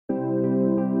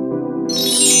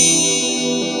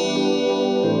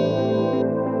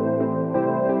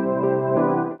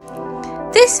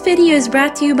video is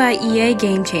brought to you by EA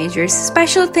Game Changers.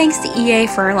 Special thanks to EA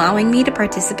for allowing me to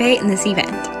participate in this event.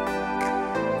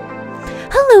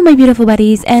 Hello my beautiful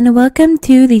buddies, and welcome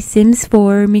to the Sims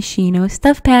 4 Moschino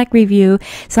stuff pack review.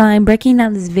 So I'm breaking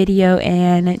down this video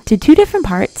into two different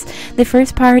parts. The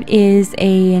first part is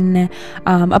an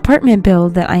apartment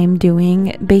build that I am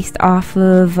doing based off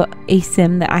of a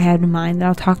sim that I had in mind that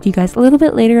I'll talk to you guys a little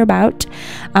bit later about.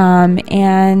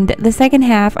 And the second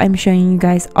half, I'm showing you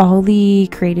guys all the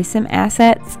Creative Sim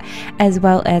assets, as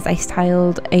well as I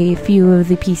styled a few of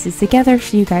the pieces together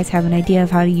so you guys have an idea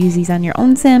of how to use these on your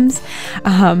own Sims.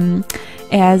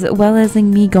 As well as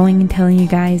me going and telling you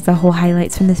guys the whole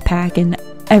highlights from this pack and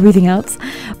everything else.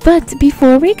 But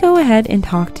before we go ahead and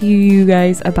talk to you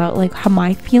guys about like how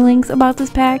my feelings about this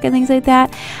pack and things like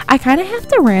that, I kind of have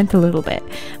to rant a little bit.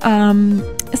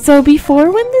 So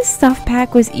before, when this stuff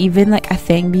pack was even like a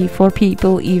thing, before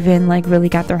people even like really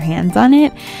got their hands on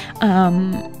it,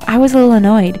 I was a little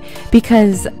annoyed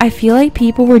because I feel like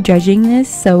people were judging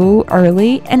this so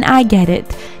early, and I get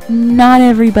it. Not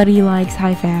everybody likes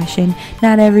high fashion,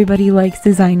 not everybody likes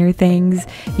designer things,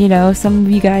 you know. Some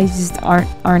of you guys just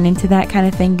aren't into that kind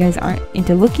of thing. You guys aren't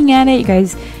into looking at it. You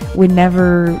guys would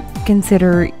never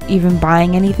consider even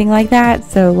buying anything like that.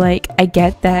 So like, I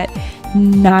get that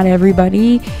not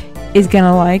everybody is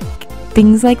gonna like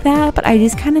things like that, but I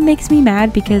just kind of makes me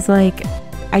mad because like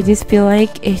I just feel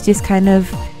like it's just kind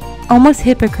of almost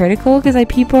hypocritical, because like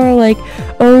people are like,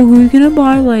 oh, who's gonna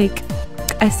buy like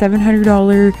a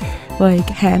 $700 like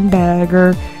handbag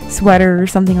or sweater or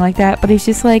something like that? But it's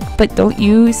just like, but don't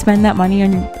you spend that money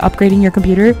on upgrading your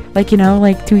computer? Like, you know,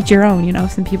 like to each your own, you know.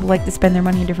 Some people like to spend their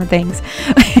money on different things.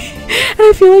 And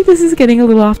I feel like this is getting a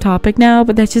little off topic now,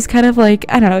 but that's just kind of like,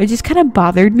 I don't know, it just kind of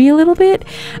bothered me a little bit.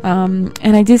 And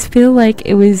I just feel like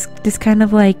it was just kind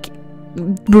of like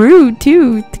rude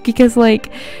too, because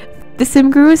like the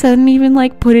sim gurus haven't even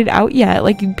like put it out yet.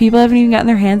 Like, people haven't even gotten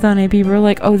their hands on it. People are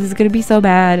like, oh, this is gonna be so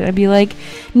bad. And I'd be like,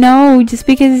 no, just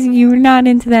because you're not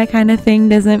into that kind of thing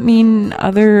doesn't mean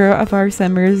other of our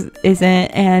simmers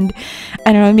isn't. And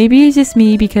I don't know, maybe it's just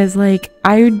me, because like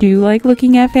I do like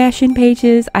looking at fashion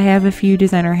pages. I have a few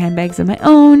designer handbags of my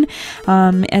own,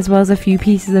 as well as a few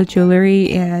pieces of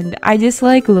jewelry, and I just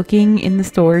like looking in the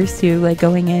stores too, like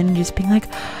going in and just being like,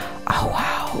 oh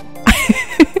wow,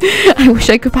 I wish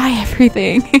I could buy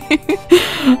everything.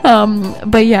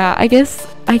 But yeah, I guess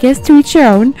to each your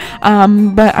own.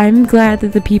 But I'm glad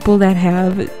that the people that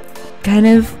have kind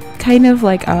of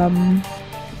like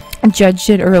judged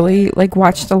it early, like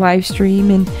watched the live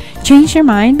stream and changed their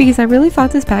mind, because I really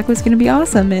thought this pack was gonna be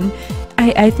awesome, and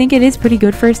I think it is pretty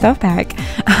good for a stuff pack.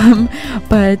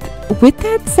 But with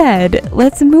that said,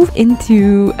 let's move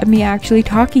into me actually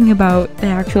talking about the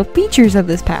actual features of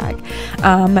this pack,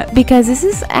 because this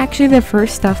is actually the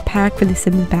first stuff pack for the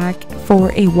Sims pack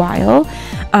for a while.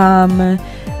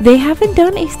 They haven't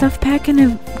done a stuff pack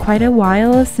in quite a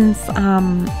while since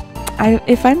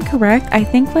if I'm correct, I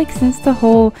think like since the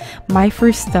whole My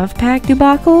First Stuff Pack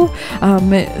debacle,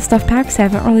 stuff packs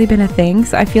haven't really been a thing.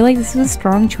 So I feel like this is a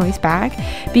strong choice back,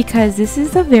 because this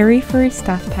is the very first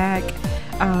stuff pack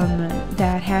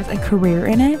that has a career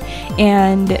in it.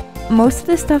 And most of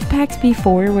the stuff packs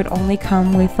before would only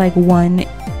come with like one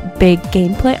big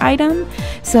gameplay item.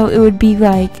 So it would be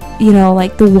like, you know,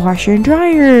 like the washer and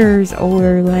dryers,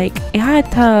 or like a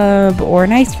hot tub, or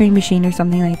an ice cream machine, or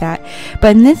something like that.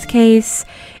 But in this case,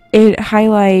 it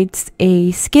highlights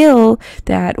a skill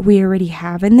that we already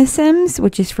have in The Sims,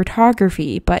 which is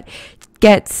photography, but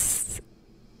gets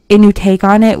a new take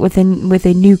on it with a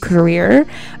new career.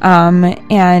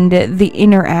 And the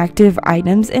interactive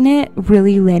items in it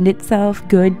really lend itself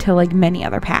good to like many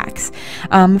other packs.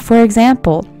 For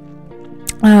example,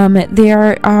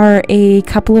 there are a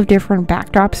couple of different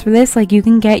backdrops for this. Like, you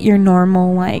can get your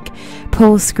normal like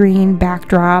full screen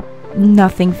backdrop,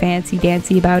 nothing fancy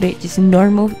dancy about it, just a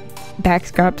normal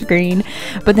backdrop screen.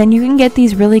 But then you can get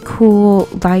these really cool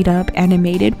light up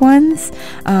animated ones,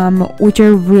 which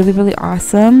are really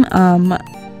awesome.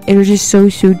 It was just so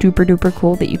duper duper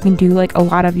cool that you can do like a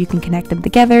lot of, you can connect them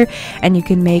together, and you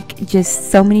can make just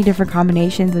so many different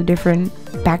combinations of different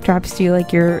backdrops to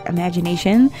like your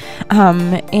imagination.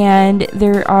 And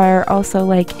there are also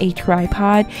like a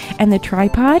tripod, and the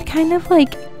tripod kind of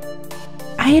like,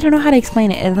 I don't know how to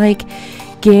explain it, it like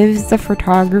gives the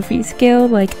photography skill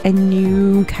like a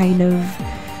new kind of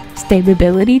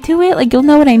stability to it. Like, you'll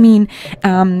know what I mean,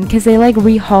 because they like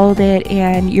rehauled it,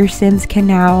 and your Sims can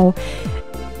now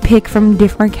pick from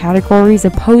different categories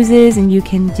of poses, and you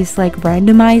can just like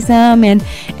randomize them, and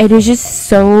it is just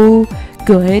so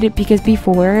good, because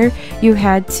before you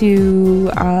had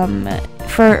to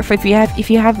for if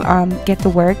you have Get to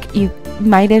Work, you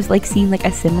might have like seen like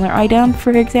a similar item. For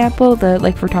example, the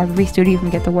like photography studio from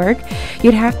Get to Work,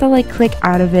 you'd have to like click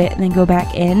out of it and then go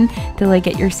back in to like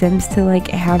get your Sims to like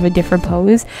have a different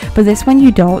pose. But this one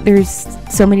you don't. There's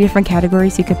so many different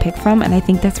categories you could pick from, and I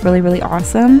think that's really, really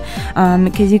awesome,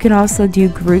 because you can also do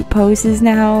group poses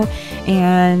now.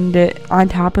 And on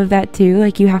top of that too,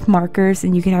 like you have markers,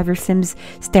 and you can have your Sims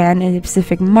stand in a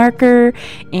specific marker,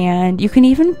 and you can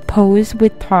even pose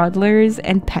with toddlers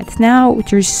and pets now,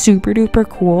 which are super duper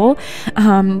cool,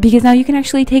 because now you can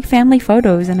actually take family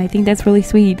photos, and I think that's really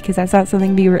sweet because that's not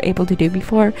something we were able to do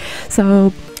before.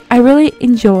 So I really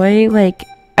enjoy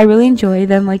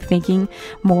them like thinking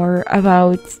more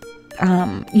about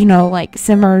you know, like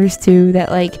simmers too,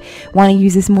 that like want to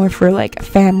use this more for like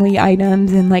family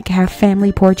items and like have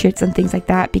family portraits and things like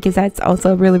that, because that's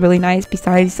also really, really nice,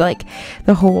 besides like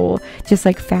the whole just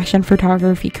like fashion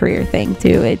photography career thing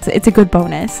too. It's a good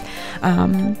bonus.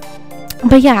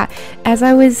 But yeah, as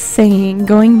I was saying,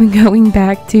 going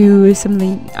back to some of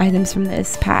the items from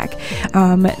this pack,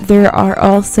 there are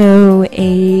also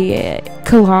a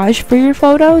collage for your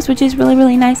photos, which is really,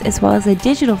 really nice, as well as a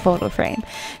digital photo frame.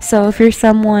 So if you're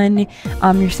someone,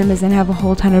 your Sim doesn't have a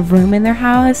whole ton of room in their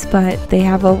house, but they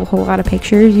have a whole lot of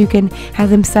pictures, you can have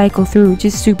them cycle through, which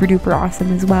is super duper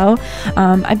awesome as well.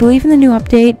 I believe in the new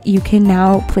update, you can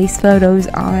now place photos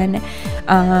on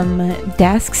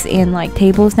desks and like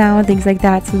tables now and things like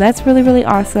that, so that's really, really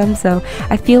awesome. So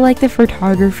I feel like the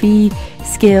photography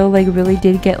skill like really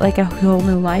did get like a whole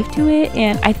new life to it,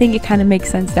 and I think it kind of makes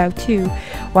sense now too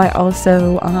why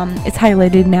also it's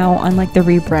highlighted now on like the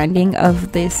rebranding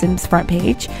of the Sims front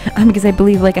page, because I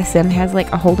believe like a Sim has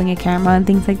like a holding a camera and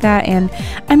things like that, and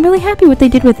I'm really happy what they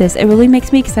did with this. It really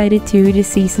makes me excited too to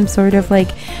see some sort of like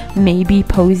maybe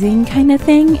posing kind of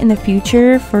thing in the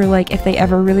future, for like if they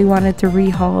ever really wanted to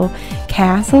rehaul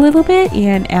cast a little bit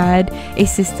and add a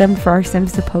system for our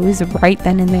Sims to pose right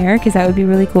then and there, because that would be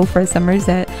really cool for summers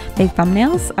that make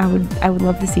thumbnails. I would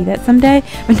love to see that someday,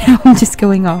 but now I'm just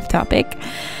going off topic.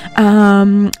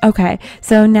 Okay,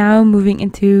 so now moving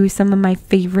into some of my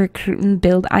favorite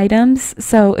build items.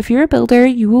 So if you're a builder,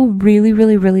 you will really,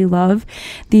 really, really love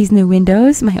these new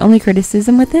windows. My only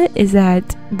criticism with it is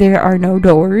that there are no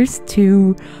doors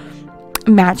to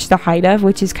match the height of,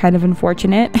 which is kind of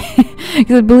unfortunate,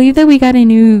 because I believe that we got a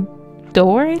new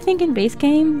door, I think, in base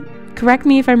game. Correct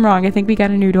me if I'm wrong, I think we got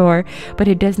a new door, but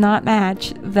it does not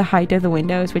match the height of the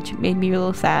windows, which made me a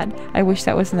little sad. I wish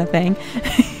that wasn't a thing.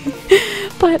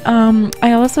 But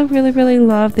I also really, really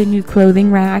love the new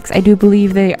clothing racks. I do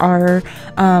believe they are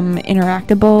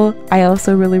interactable. I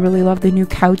also really, really love the new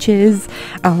couches,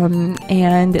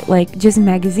 and like just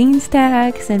magazine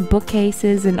stacks and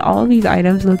bookcases, and all of these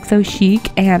items look so chic,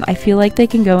 and I feel like they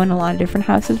can go in a lot of different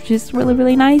houses, which is really,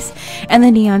 really nice. And the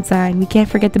neon sign, we can't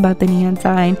forget about the neon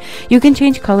sign. You can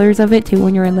change colors of it too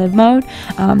when you're in live mode,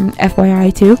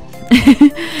 FYI too.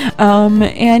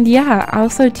 And yeah,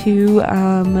 also too,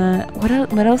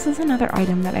 what else is another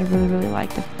item that I really, really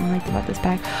liked about this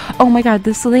pack? Oh my god,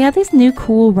 so they have this new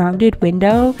cool rounded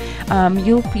window.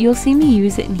 You'll see me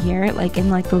use it in here, like in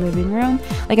like the living room.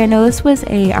 Like I know this was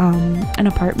a an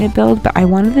apartment build, but I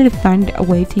wanted to find a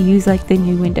way to use like the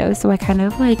new windows, so I kind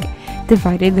of like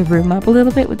divided the room up a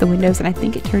little bit with the windows, and I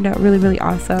think it turned out really, really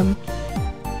awesome.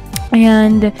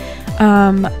 And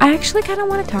I actually kind of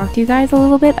want to talk to you guys a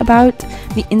little bit about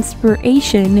the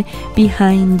inspiration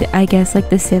behind, I guess, like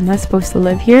the Sim that's supposed to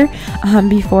live here,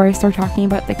 before I start talking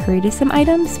about the creative Sim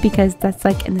items, because that's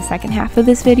like in the second half of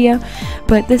this video.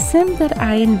 But the Sim that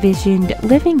I envisioned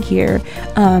living here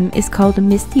is called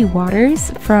Misty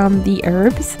Waters from the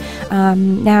Urbz.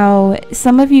 Now,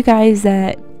 some of you guys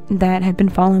that have been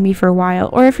following me for a while,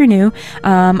 or if you're new,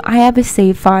 I have a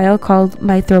save file called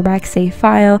my throwback save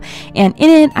file, and in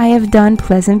it I have done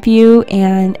Pleasant View,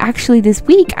 and actually this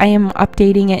week I am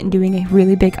updating it and doing a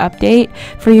really big update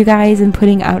for you guys and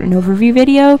putting out an overview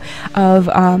video of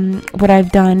what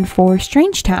I've done for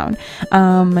Strangetown.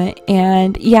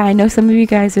 And yeah, I know some of you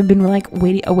guys have been like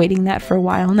awaiting that for a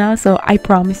while now, so I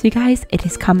promise you guys it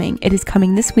is coming. It is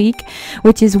coming this week,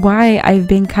 which is why I've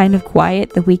been kind of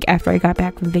quiet the week after I got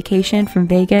back from vacation from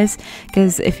Vegas,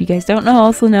 because if you guys don't know,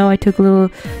 also know I took a little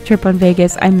trip on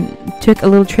Vegas. I took a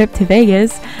little trip to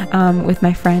Vegas with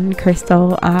my friend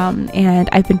Crystal, and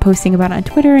I've been posting about it on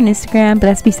Twitter and Instagram, but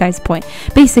that's besides the point.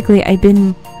 Basically, I've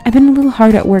been a little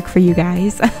hard at work for you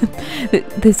guys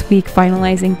this week,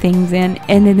 finalizing things, and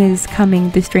it is coming.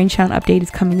 The Strangetown update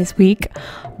is coming this week.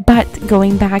 But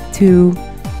going back to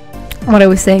what I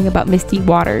was saying about Misty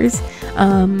Waters,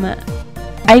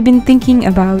 I've been thinking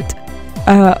about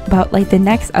about like the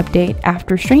next update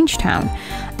after Strange Town,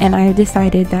 and I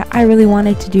decided that I really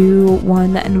wanted to do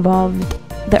one that involved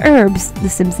the urbz, The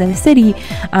Sims in a City,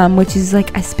 which is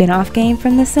like a spin-off game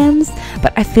from The Sims,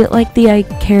 but I feel like the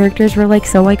characters were like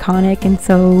so iconic and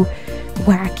so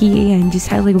wacky and just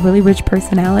had like really rich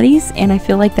personalities, and I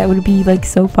feel like that would be like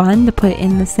so fun to put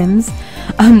in The Sims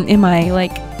in my,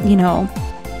 like, you know,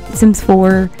 Sims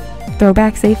 4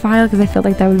 throwback save file, because I feel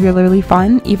like that would be really, really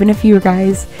fun, even if you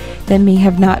guys that may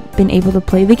have not been able to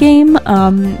play the game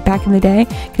back in the day,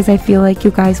 because I feel like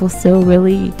you guys will still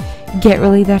really get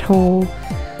that whole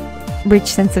rich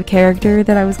sense of character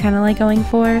that I was kind of like going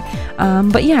for.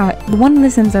 But yeah, one of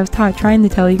the Sims I was trying to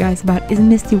tell you guys about is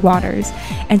Misty Waters,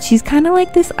 and she's kind of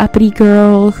like this uppity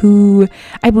girl who,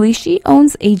 I believe she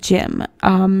owns a gym.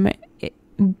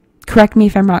 Correct me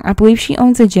if I'm wrong. I believe she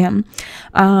owns a gym.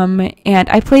 And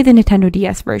I play the Nintendo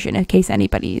DS version, in case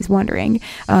anybody is wondering.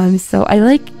 So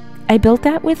I built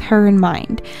that with her in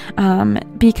mind,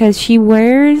 because she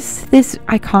wears this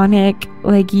iconic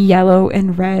like yellow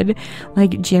and red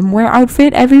like gym wear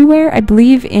outfit everywhere. I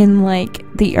believe in like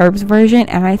the urbz version,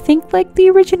 and I think like the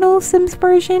original Sims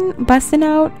version busting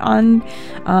out on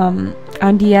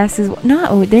DS is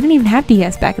no, they didn't even have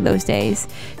DS back in those days.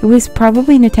 It was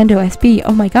probably Nintendo SB.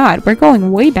 Oh my god, we're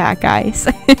going way back, guys.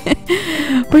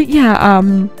 But yeah,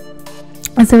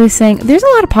 as I was saying, there's a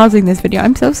lot of pausing this video.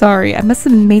 I'm so sorry. I must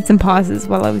have made some pauses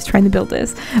while I was trying to build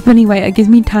this. But anyway, it gives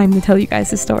me time to tell you guys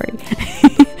the story.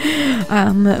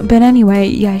 But anyway,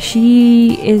 yeah,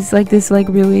 she is like this like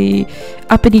really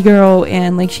uppity girl,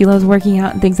 and like she loves working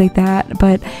out and things like that.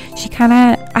 But she kind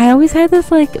of, I always had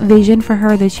this like vision for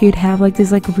her that she would have like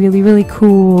this like really, really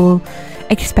cool,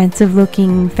 expensive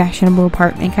looking fashionable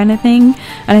apartment kind of thing,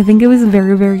 and I think it was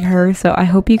very, very her. So I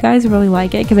hope you guys really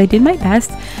like it, because I did my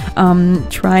best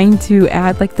trying to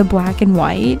add like the black and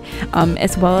white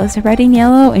as well as the red and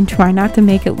yellow, and try not to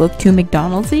make it look too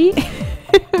McDonald's-y.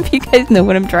 If you guys know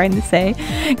what I'm trying to say,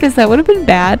 because that would have been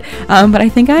bad, but I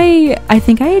think I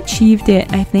achieved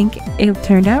it. I think it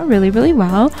turned out really, really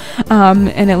well,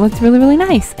 and it looked really, really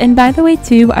nice. And by the way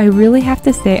too, I really have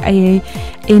to say I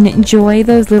enjoy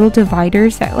those little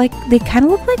dividers that like they kind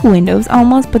of look like windows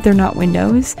almost, but they're not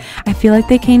windows. I feel like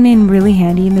they came in really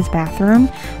handy in this bathroom,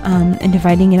 and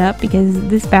dividing it up, because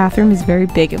this bathroom is very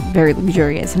big and very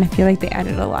luxurious, and I feel like they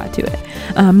added a lot to it.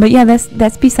 But yeah,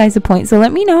 that's besides the point. So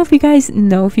let me know if you guys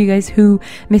know who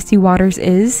Misty Waters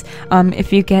is,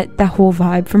 if you get the whole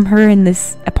vibe from her in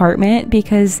this apartment,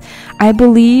 because I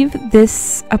believe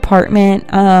this apartment,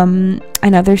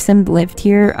 another Sim lived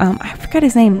here. I forgot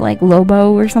his name, like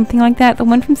Lobo or something like that, the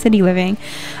one from City Living,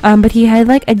 but he had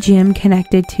like a gym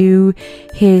connected to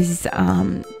his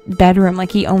bedroom,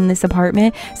 like he owned this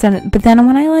apartment. So but then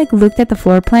when I like looked at the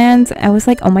floor plans, I was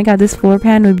like, oh my god, this floor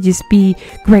plan would just be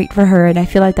great for her, and I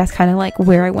feel like that's kind of like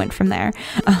where I went from there.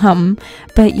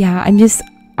 But yeah,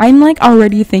 I'm like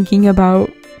already thinking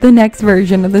about the next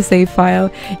version of the save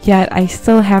file, yet I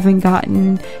still haven't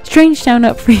gotten Strange Town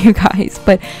up for you guys.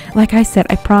 But like I said,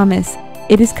 I promise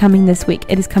it is coming this week.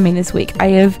 It is coming this week. I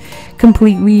have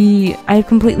completely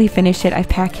finished it. I've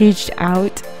packaged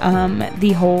out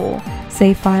the whole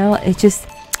save file. It's just,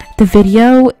 the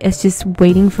video is just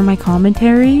waiting for my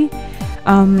commentary,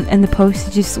 and the post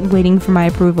is just waiting for my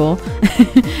approval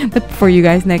for you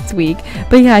guys next week.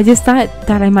 But yeah, I just thought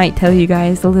that I might tell you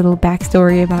guys a little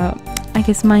backstory about, I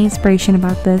guess, my inspiration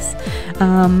about this.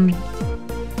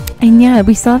 And yeah,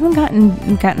 we still haven't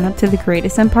gotten up to the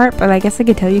Create-A-Sim part, but I guess I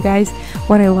could tell you guys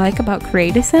what I like about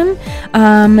Create-A-Sim.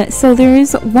 So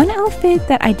there's one outfit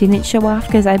that I didn't show off,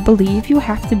 because I believe you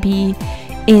have to be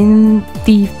in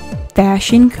the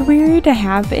fashion career to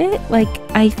have it. Like,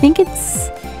 I think it's,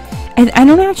 I'm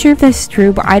not sure if that's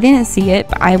true, but I didn't see it.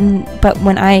 But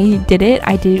when I did it,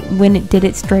 when it did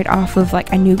it straight off of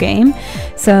like a new game.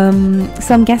 So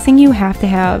I'm guessing you have to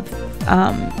have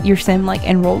your sim like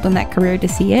enrolled in that career to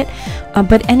see it.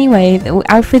 But anyway, the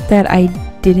outfit that I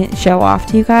didn't show off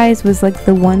to you guys was like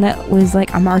the one that was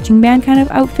like a marching band kind of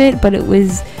outfit, but it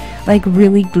was like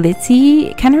really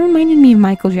glitzy. It kind of reminded me of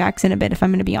Michael Jackson a bit, if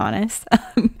I'm gonna be honest.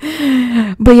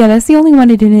 But yeah, that's the only one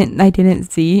I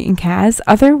didn't see in Kaz.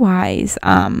 Otherwise,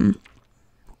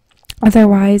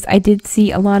 I did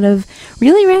see a lot of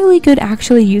really, really good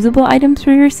actually usable items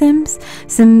for your Sims.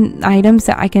 Some items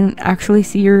that I can actually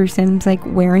see your Sims like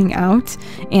wearing out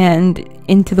and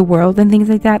into the world and things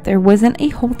like that. There wasn't a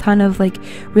whole ton of like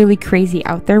really crazy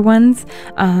out there ones.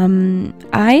 I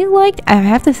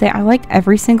have to say, I liked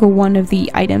every single one of the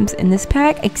items in this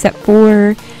pack, except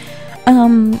for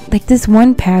like this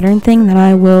one pattern thing that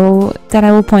I will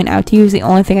point out to you is the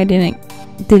only thing I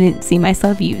didn't see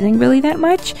myself using really that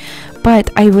much. but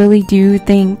I really do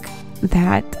think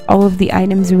that all of the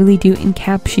items really do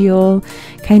encapsulate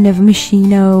kind of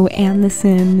Moschino and The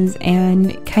Sims,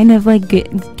 and kind of like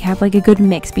have like a good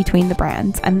mix between the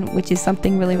brands, and which is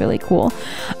something really, really cool.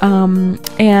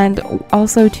 And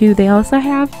also too, they also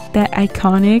have that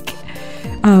iconic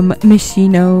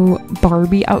Moschino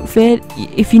Barbie outfit.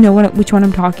 If you know which one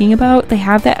I'm talking about, they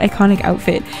have that iconic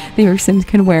outfit that your Sims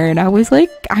can wear, and I was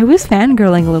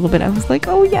fangirling a little bit. I was like,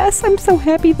 oh yes, I'm so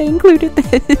happy they included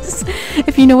this.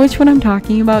 If you know which one I'm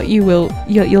talking about,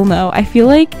 you'll know. I feel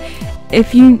like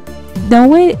if you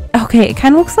know it, okay, it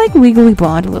kind of looks like Legally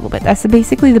Blonde a little bit. That's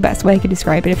basically the best way I could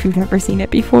describe it if you've never seen it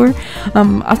before.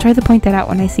 I'll try to point that out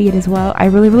when I see it as well. I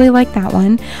really, really like that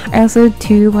one. I also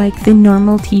too like the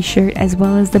normal t-shirt, as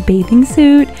well as the bathing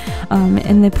suit,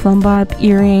 and the plum bob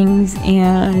earrings,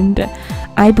 and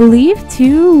I believe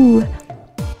too,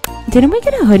 didn't we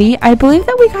get a hoodie? I believe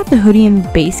that we got the hoodie in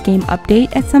base game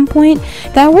update at some point.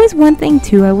 That was one thing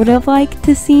too I would have liked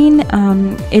to seen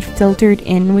it filtered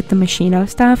in with the Moschino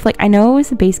stuff. Like, I know it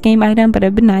was a base game item, but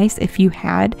it'd been nice if you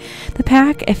had the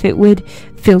pack, if it would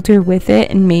filter with it,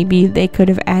 and maybe they could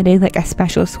have added like a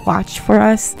special swatch for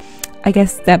us, I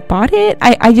guess, that bought it.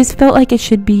 I just felt like it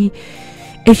should be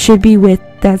with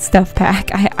that stuff pack.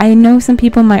 I know some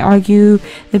people might argue,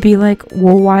 they'd be like,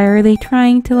 well, why are they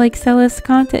trying to like sell us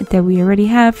content that we already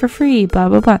have for free, blah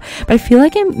blah blah. But I feel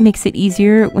like it makes it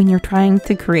easier when you're trying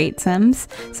to create Sims,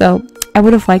 so I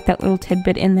would have liked that little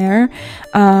tidbit in there.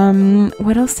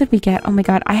 What else did we get? Oh my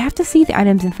god, I have to see the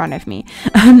items in front of me.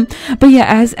 But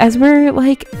yeah, as we're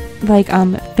like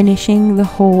finishing the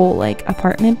whole like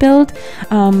apartment build,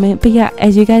 but yeah,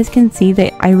 as you guys can see,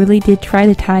 that I really did try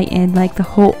to tie in like the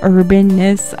whole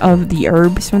urbanness of the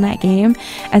urbs from that game,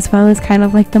 as well as kind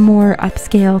of like the more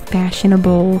upscale,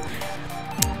 fashionable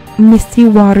Misty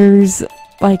Waters,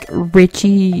 like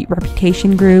Richie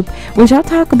reputation group, which I'll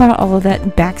talk about all of that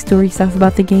backstory stuff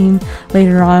about the game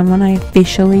later on when I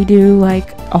officially do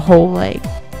like a whole, like,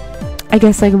 I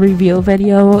guess like a reveal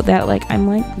video that like I'm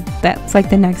like, that's like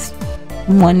the next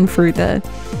one for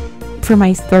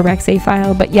my throwback save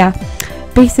file. But yeah,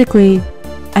 basically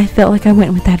I felt like I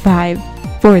went with that vibe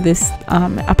for this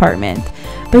apartment.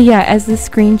 But yeah, as the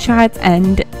screenshots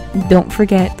end, don't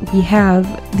forget we have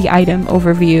the item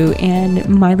overview and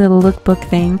my little lookbook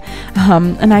thing,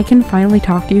 and I can finally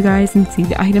talk to you guys and see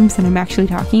the items that I'm actually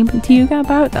talking to you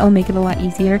about. That'll make it a lot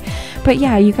easier. But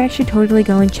yeah, you guys should totally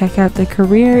go and check out the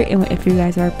career if you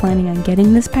guys are planning on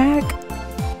getting this pack,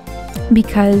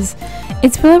 because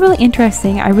it's really, really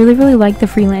interesting. I really, really like the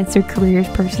freelancer careers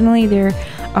personally. They're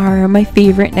my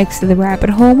favorite next to the rabbit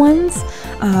hole ones.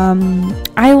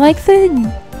 I like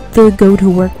the go to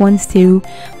work ones too,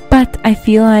 but I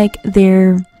feel like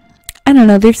I don't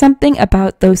know, there's something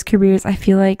about those careers I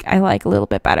feel like I like a little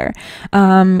bit better.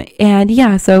 And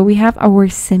yeah, so we have our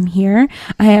sim here.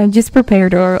 I have just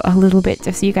prepared a little bit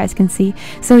just so you guys can see.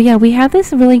 So yeah, we have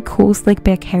this really cool slick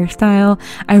back hairstyle.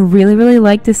 I really, really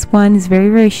like this one. It's very,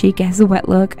 very chic. It has a wet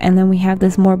look. And then we have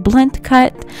this more blunt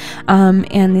cut,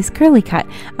 and this curly cut.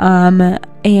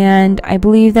 And I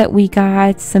believe that we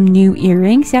got some new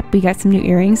earrings. Yep, we got some new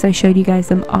earrings. I showed you guys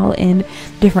them all in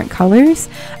different colors.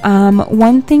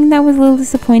 One thing that was a little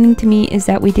disappointing to me is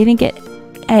that we didn't get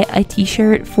a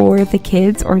t-shirt for the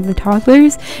kids or the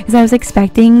toddlers, because I was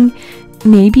expecting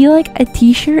maybe like a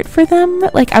t-shirt for them.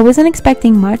 Like, I wasn't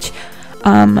expecting much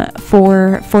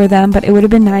for them, but it would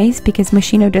have been nice because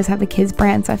Moschino does have a kids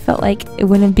brand, so I felt like it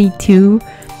wouldn't be too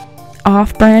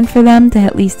off-brand for them to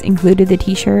at least included the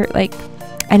t-shirt. Like,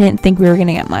 I didn't think we were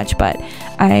gonna get much, but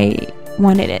I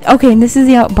wanted it. Okay, and this is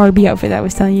the Barbie outfit that I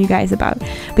was telling you guys about.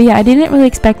 But yeah, I didn't really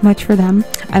expect much for them,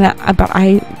 and but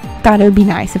I thought it would be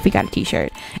nice if we got a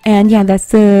t-shirt. And yeah, that's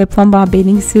the plum bob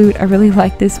bathing suit. I really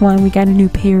like this one. We got a new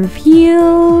pair of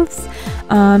heels,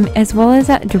 as well as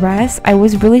that dress. I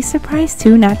was really surprised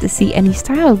too not to see any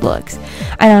styled looks.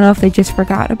 I don't know if they just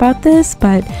forgot about this,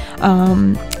 but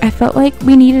I felt like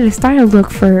we needed a styled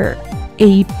look for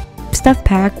a stuff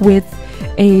pack with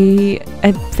a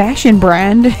fashion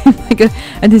brand, like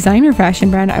a designer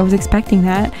fashion brand. I was expecting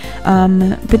that,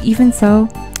 but even so,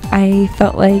 I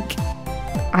felt like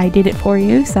I did it for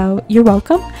you, so you're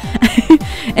welcome.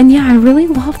 And yeah, I really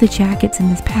love the jackets in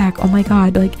this pack. Oh my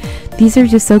god, like, these are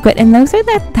just so good. And those are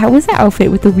that was the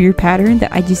outfit with the weird pattern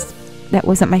that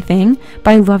wasn't my thing,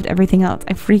 but I loved everything else.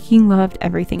 I freaking loved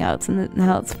everything else. And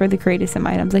now it's for the creative sim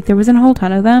items. Like, there wasn't a whole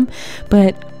ton of them,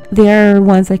 but they're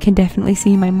ones I can definitely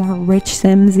see my more rich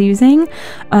Sims using.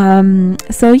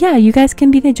 So yeah, you guys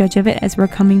can be the judge of it as we're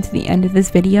coming to the end of this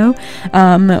video.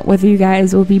 Whether you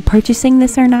guys will be purchasing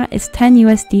this or not, it's 10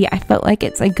 USD. I felt like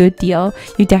it's a good deal.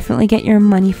 You definitely get your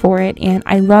money for it, and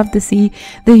I love to see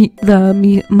the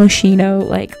Moschino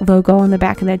like logo on the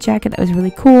back of that jacket. That was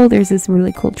really cool. There's this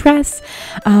really cool dress,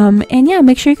 and yeah,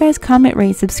 make sure you guys comment,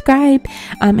 rate, subscribe,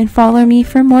 and follow me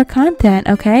for more content.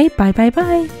 Okay, bye.